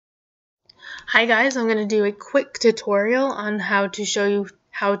Hi guys, I'm going to do a quick tutorial on how to show you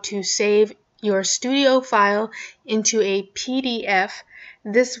how to save your studio file into a PDF.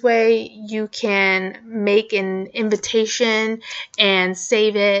 This way you can make an invitation and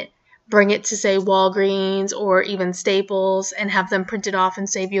save it, bring it to say Walgreens or even Staples and have them printed off and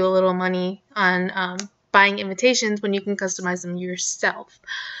save you a little money on buying invitations when you can customize them yourself.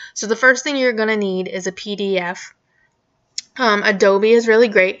 So the first thing you're going to need is a PDF. Adobe is really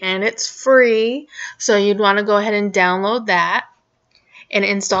great and it's free, so you'd want to go ahead and download that and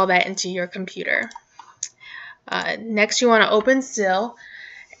install that into your computer. Next you want to open Sil,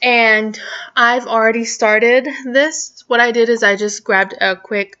 and I've already started this. What I did is I just grabbed a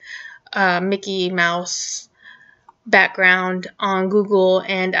quick Mickey Mouse background on Google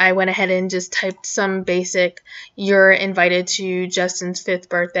and I went ahead and just typed some basic "you're invited to Justin's 5th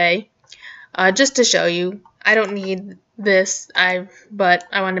birthday" just to show you. I don't need this, but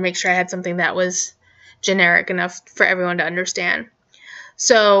I wanted to make sure I had something that was generic enough for everyone to understand.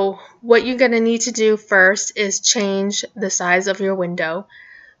 So what you're going to need to do first is change the size of your window.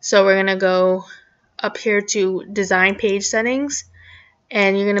 So we're going to go up here to Design Page Settings,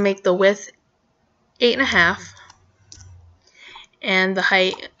 and you're going to make the width 8.5 and the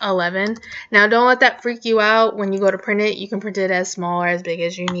height 11. Now don't let that freak you out. When you go to print it, you can print it as small or as big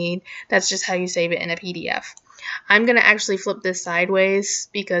as you need. That's just how you save it in a PDF. I'm going to actually flip this sideways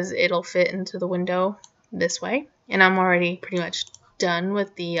because it'll fit into the window this way. And I'm already pretty much done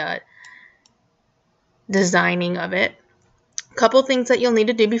with the designing of it. A couple things that you'll need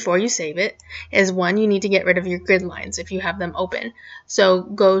to do before you save it is, one, you need to get rid of your grid lines if you have them open. So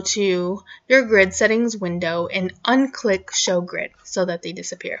go to your grid settings window and unclick show grid so that they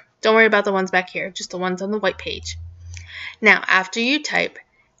disappear. Don't worry about the ones back here, just the ones on the white page. Now after you type,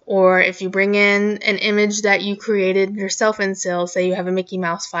 or if you bring in an image that you created yourself in Sil, say you have a Mickey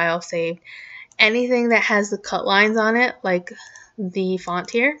Mouse file saved, anything that has the cut lines on it, like the font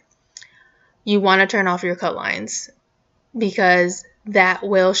here, you want to turn off your cut lines because that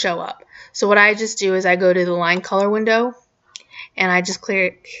will show up. So what I just do is I go to the line color window and I just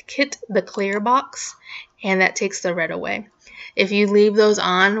hit the clear box, and that takes the red away. If you leave those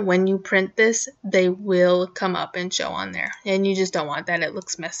on when you print this, they will come up and show on there, and you just don't want that. It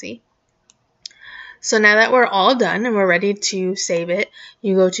looks messy. So now that we're all done and we're ready to save it,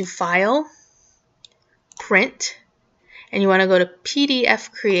 you go to File, Print, and you want to go to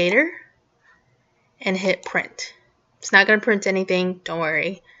PDF Creator and hit Print. It's not going to print anything, don't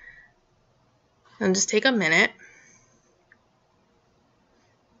worry. It'll just take a minute.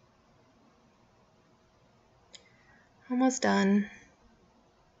 Almost done.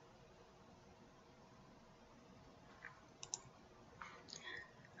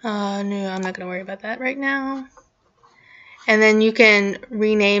 No, I'm not going to worry about that right now. And then you can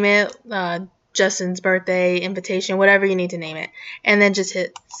rename it Justin's birthday, invitation, whatever you need to name it. And then just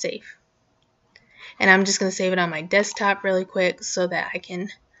hit save. And I'm just going to save it on my desktop really quick so that I can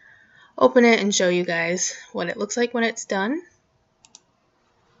open it and show you guys what it looks like when it's done.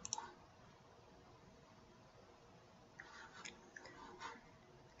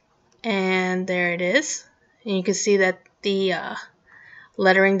 And there it is. And you can see that the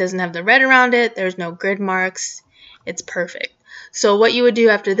lettering doesn't have the red around it. There's no grid marks. It's perfect. So what you would do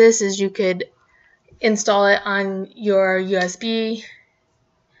after this is you could install it on your USB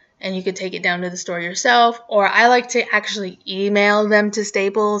and you could take it down to the store yourself. Or I like to actually email them to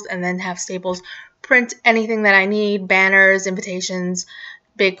Staples and then have Staples print anything that I need, banners, invitations,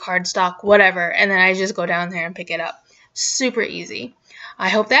 big cardstock, whatever. And then I just go down there and pick it up. Super easy. I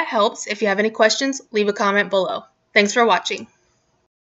hope that helps. If you have any questions, leave a comment below. Thanks for watching.